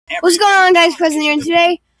What's going on, guys? President here, and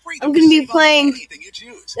today I'm going to be playing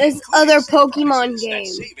this other Pokemon game.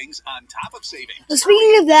 So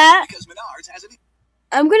speaking of that,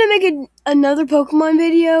 I'm going to make another Pokemon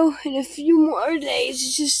video in a few more days.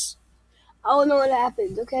 It's just, I don't know what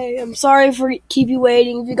happens, okay? I'm sorry for keep you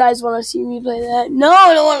waiting if you guys want to see me play that. No,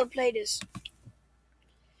 I don't want to play this.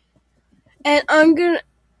 And the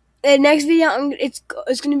next video, it's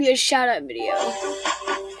going to be a shout-out video.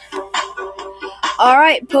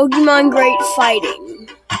 Alright, Pokemon Great Fighting.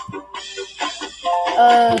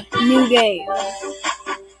 New game.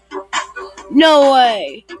 No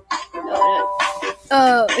way. No.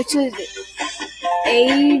 It says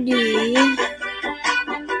AD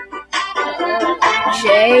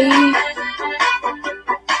J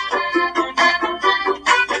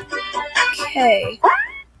K.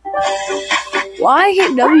 Why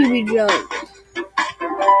can't WB jump?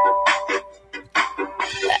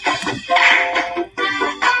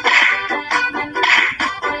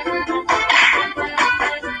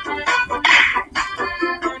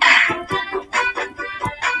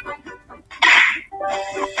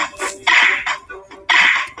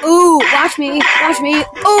 Ooh, watch me.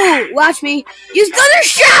 Ooh, watch me. Use Thunder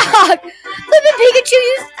Shock! Flippin' Pikachu,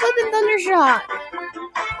 use Flippin' Thunder Shock.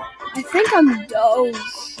 I think I'm done.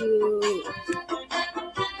 Shoot.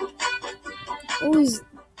 What was,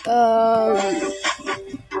 that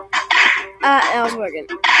was working.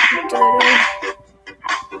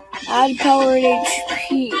 Add power and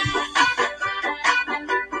HP.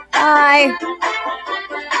 Bye.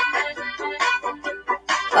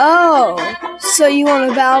 Oh, so you want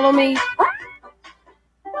to battle me?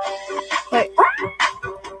 Wait.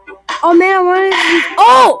 Oh man, I wanted to.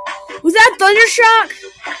 Oh, was that Thunder Shock?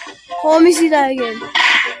 Oh, let me see that again.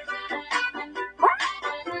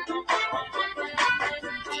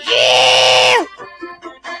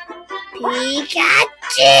 Pikachu!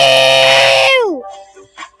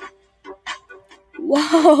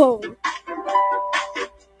 Whoa.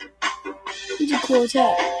 It's a cool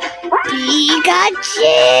attack. Pikachu!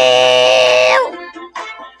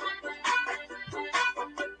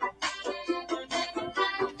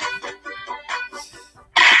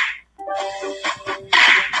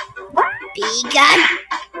 Pikachu!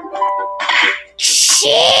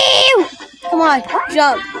 Come on,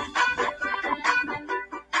 jump.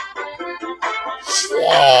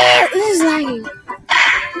 This is lagging.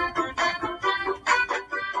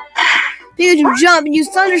 Pikachu, jump and use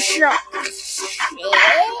Thunder Shock.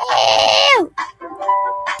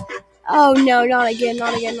 Oh no, not again.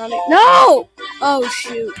 No! Oh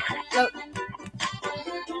shoot. No.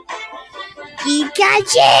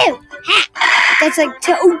 Pikachu! Ha! That's like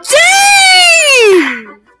dang!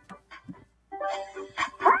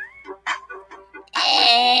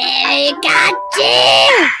 Pikachu!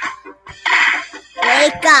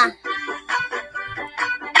 Wake.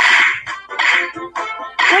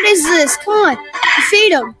 What is this? Come on.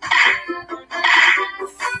 Defeat him.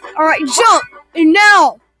 Alright, jump! And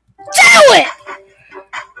now, do it!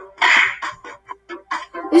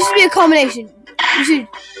 This should be a combination. You should.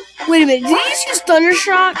 Wait a minute. Did you just use Thunder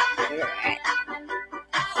Shock?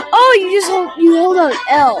 Oh, you hold on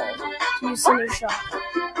L to use Thunder Shock.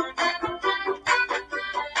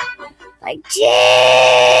 Like,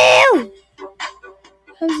 chill!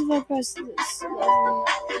 How if I press this?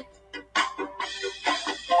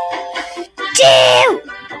 Chill!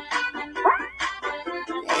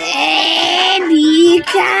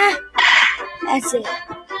 Pika. That's it.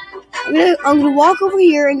 I'm gonna walk over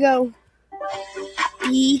here and go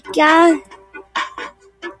Pika.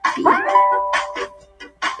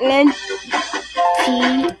 And P.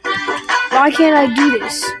 Why can't I do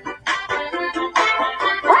this?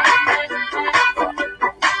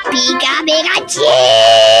 Pikachu!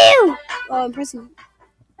 Oh, I'm pressing.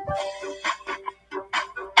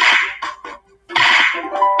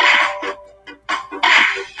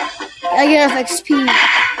 I get enough XP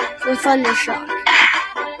for Thunder Shock.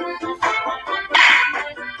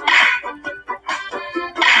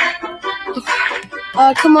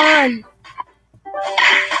 Come on.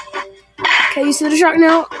 Can you see the Shock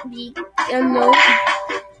now? No.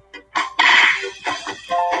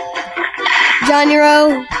 Johnny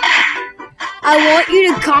Rowe, I want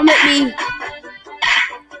you to comment me.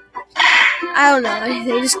 I don't know.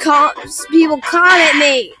 They just people comment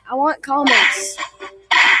me. I want comments.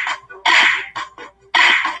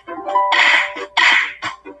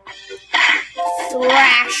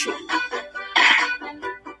 Thrashing.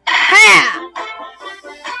 Ha!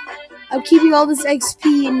 I'm keeping all this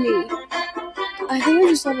XP in me. I think I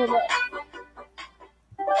just leveled up.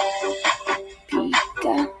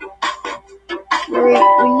 Pika. Where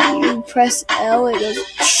we need press L, it goes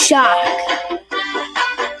shock.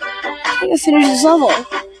 I think I finished this level.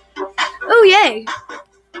 Oh, yay.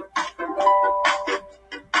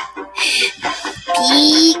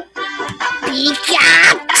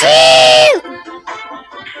 Pikachu!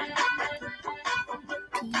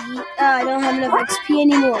 I don't have enough XP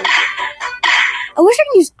anymore. I wish I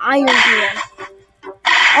could use iron here.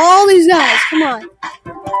 All these guys, come on.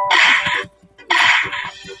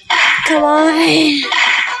 Come on.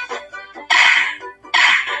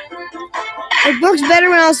 It works better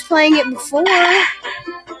when I was playing it before.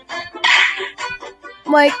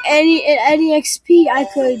 Like any XP, I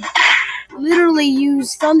could literally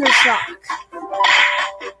use Thundershock.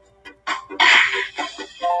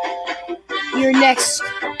 Your next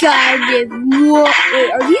guy what?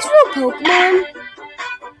 Wait, are these real Pokemon?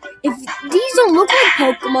 If these don't look like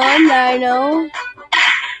Pokemon that I know.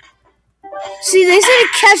 See, they said to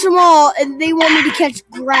catch them all, and they want me to catch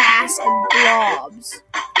grass and blobs.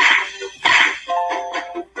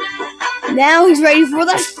 Now he's ready for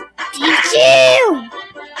the Pikachu!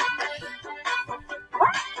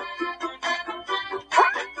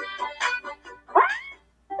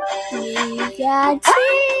 Pikachu!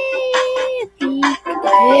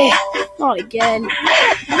 Not again.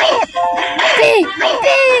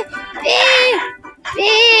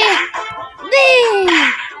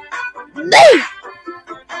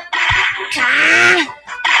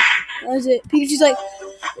 That was it. Pikachu's like,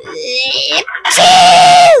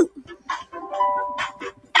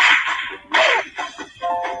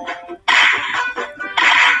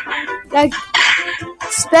 like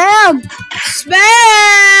spam!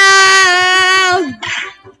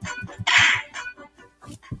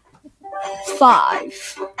 5,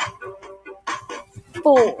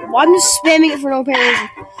 4. Well, I'm just spamming it for no apparent reason.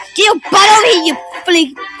 Get your butt over here, you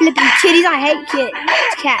flipping kitties. I hate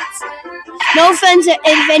cats. No offense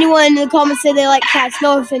if anyone in the comments say they like cats.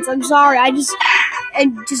 No offense. I'm sorry. I just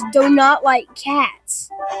do not like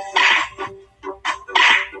cats.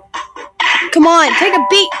 Come on, take a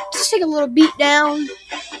beat. Just take a little beat down.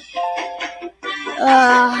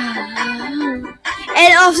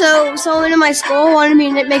 And also, someone in my school wanted me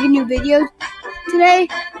to make a new video today.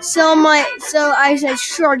 So I said,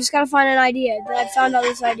 sure, just gotta find an idea. Then I found out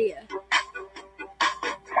this idea.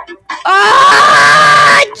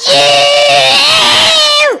 Oh, gee!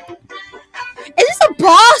 Is this a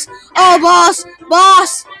boss? Oh, boss!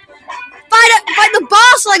 Fight the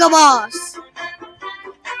boss like a boss!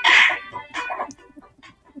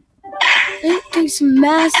 It takes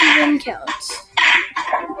massive encounters.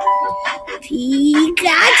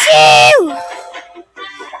 Pikachu!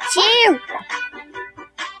 Chew!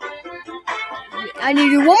 I need to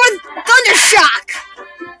do one more Thundershock!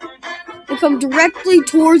 And come directly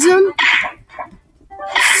towards him,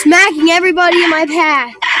 smacking everybody in my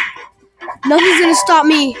path. Nothing's gonna stop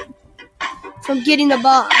me from getting the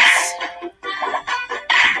boss.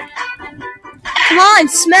 Come on,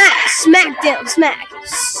 smack down, smack.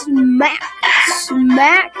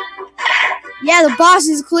 Yeah, the boss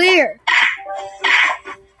is clear.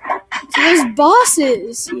 So there's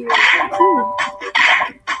bosses here. Cool.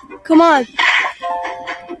 Come on.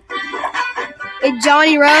 Hey,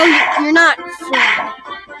 Johnny Rowe, you're not friend.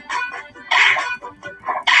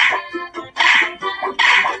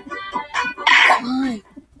 Come on.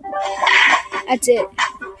 That's it.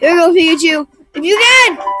 Here we go, Pikachu. If you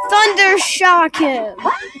can, Thundershock him.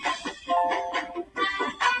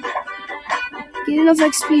 Get enough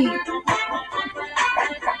XP.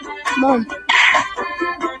 Come on.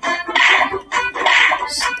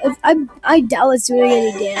 I doubt it's doing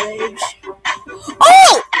any damage.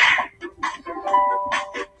 Oh!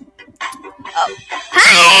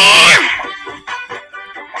 Ah!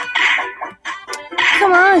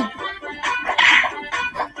 Come on.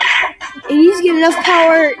 It needs to get enough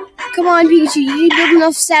power. Come on, Pikachu. You need to build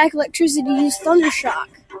enough static electricity to use Thundershock.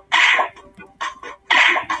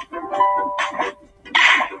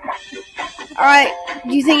 Alright.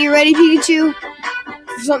 Do you think you're ready, Pikachu?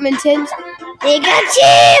 For something intense?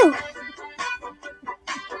 Pikachu!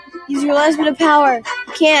 Use your last bit of power.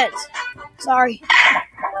 You can't. Sorry.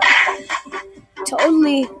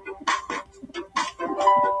 Totally.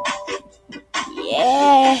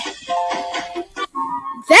 Yeah.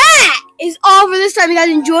 That is all for this time. You guys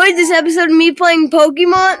enjoyed this episode of me playing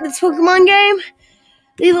this Pokemon game?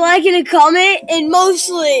 Leave a like and a comment. And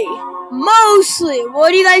mostly,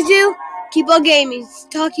 what do you guys do? Keep on gaming.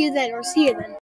 Talk to you then, or see you then.